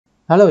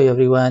Hello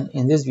everyone,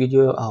 in this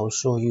video I will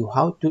show you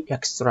how to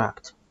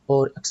extract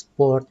or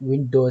export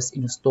Windows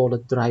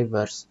installed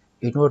drivers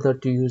in order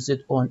to use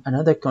it on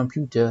another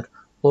computer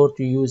or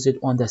to use it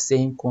on the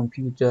same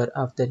computer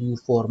after you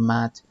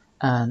format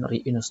and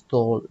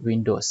reinstall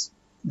Windows.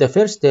 The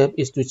first step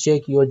is to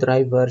check your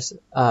drivers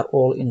are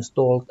all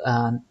installed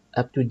and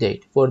up to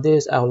date. For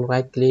this I will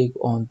right click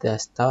on the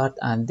start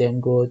and then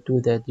go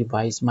to the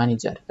device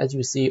manager. As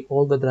you see,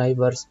 all the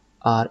drivers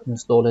are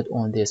installed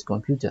on this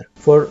computer.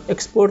 For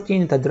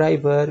exporting the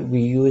driver,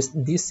 we use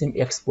this sim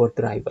export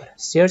driver.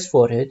 Search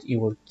for it, you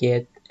will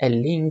get a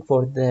link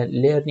for the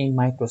Learning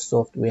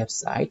Microsoft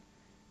website.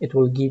 It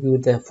will give you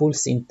the full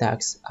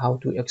syntax how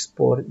to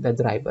export the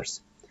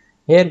drivers.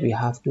 Here we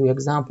have two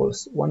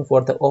examples, one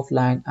for the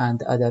offline and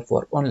the other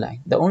for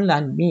online. The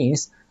online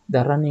means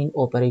the running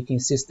operating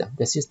system,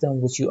 the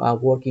system which you are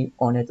working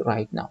on it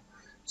right now.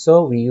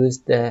 So we use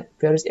the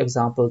first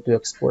example to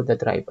export the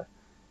driver.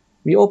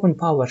 We open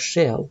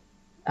PowerShell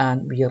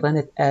and we run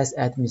it as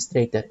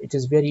administrator. It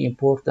is very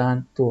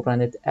important to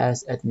run it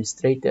as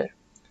administrator.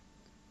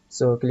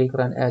 So click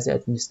run as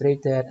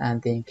administrator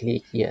and then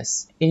click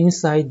yes.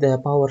 Inside the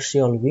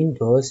PowerShell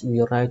windows,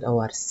 we write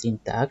our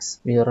syntax.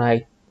 We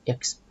write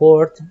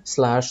export /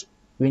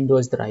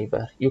 Windows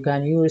driver. You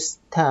can use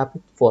tab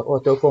for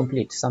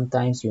autocomplete.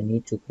 Sometimes you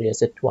need to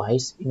press it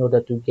twice in order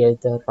to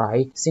get the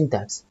right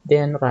syntax.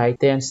 Then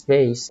write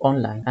space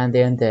online and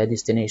then the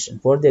destination.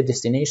 For the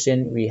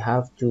destination, we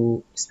have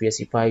to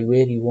specify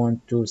where you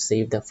want to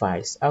save the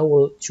files. I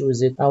will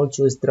choose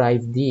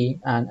drive D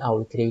and I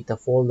will create a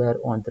folder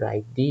on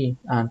drive D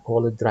and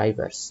call it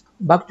drivers.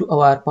 Back to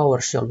our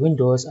PowerShell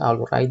windows,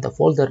 I'll write the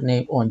folder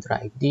name on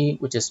drive D,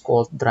 which is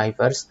called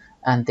drivers,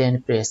 and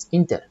then press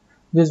enter.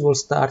 This will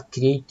start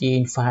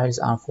creating files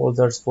and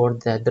folders for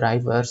the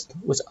drivers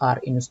which are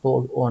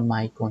installed on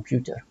my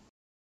computer.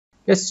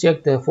 Let's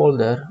check the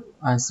folder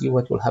and see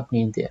what will happen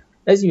in there.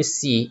 As you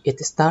see, it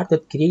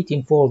started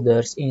creating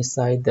folders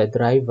inside the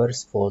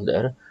drivers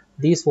folder.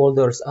 These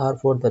folders are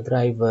for the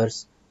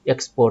drivers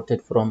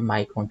exported from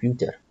my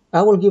computer.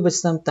 I will give it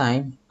some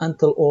time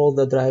until all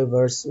the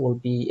drivers will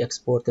be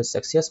exported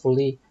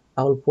successfully.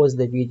 I will pause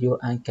the video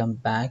and come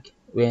back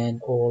when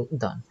all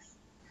done.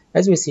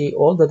 As we see,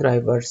 all the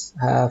drivers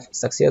have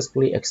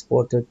successfully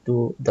exported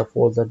to the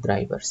folder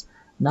drivers.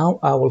 Now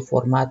I will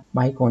format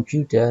my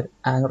computer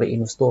and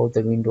reinstall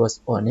the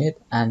Windows on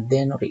it and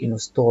then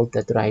reinstall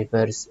the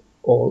drivers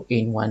all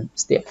in one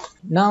step.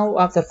 Now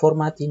after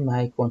formatting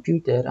my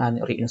computer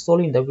and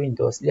reinstalling the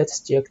Windows, let's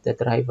check the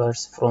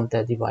drivers from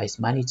the device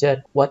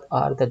manager. What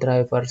are the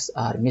drivers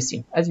are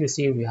missing? As you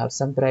see, we have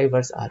some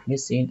drivers are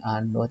missing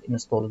and not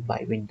installed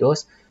by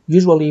Windows.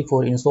 Usually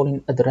for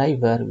installing a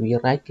driver, we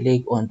right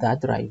click on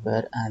that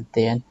driver and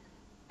then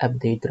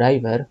update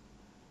driver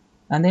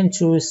and then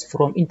choose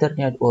from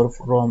internet or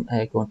from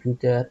a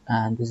computer,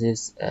 and this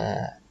is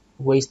a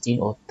wasting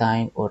of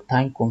time or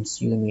time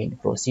consuming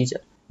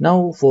procedure.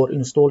 Now for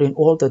installing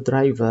all the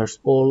drivers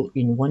all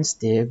in one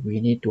step,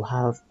 we need to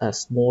have a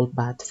small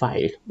bat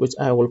file, which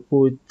I will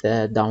put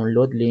the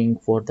download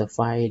link for the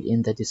file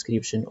in the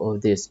description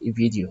of this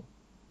video.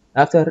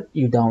 After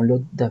you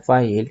download the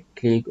file,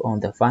 click on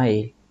the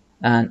file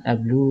and a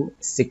blue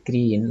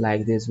screen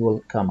like this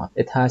will come up.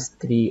 It has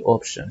three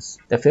options.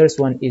 The first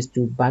one is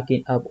to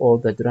backing up all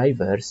the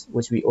drivers,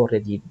 which we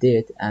already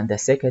did, and the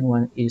second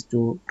one is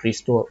to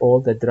restore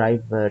all the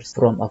drivers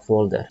from a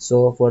folder.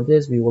 So for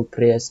this we will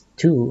press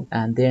 2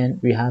 and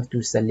then we have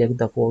to select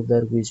the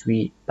folder which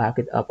we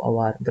backed up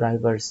our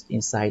drivers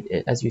inside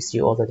it. As you see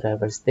all the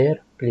drivers there,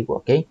 click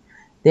OK.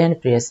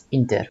 Then press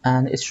enter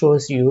and it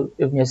shows you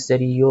if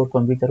necessary your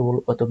computer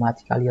will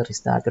automatically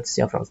restart it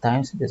several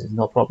times. This is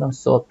no problem,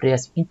 so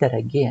press enter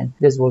again.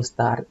 This will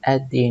start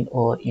adding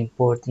or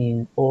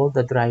importing all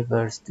the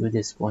drivers to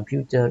this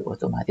computer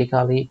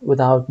automatically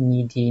without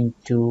needing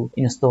to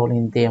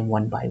installing them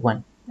one by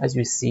one. As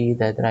you see,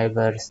 the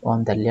drivers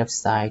on the left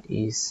side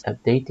is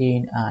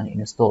updating and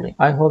installing.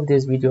 I hope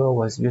this video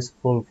was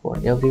useful for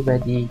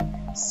everybody.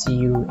 See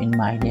you in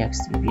my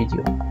next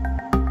video.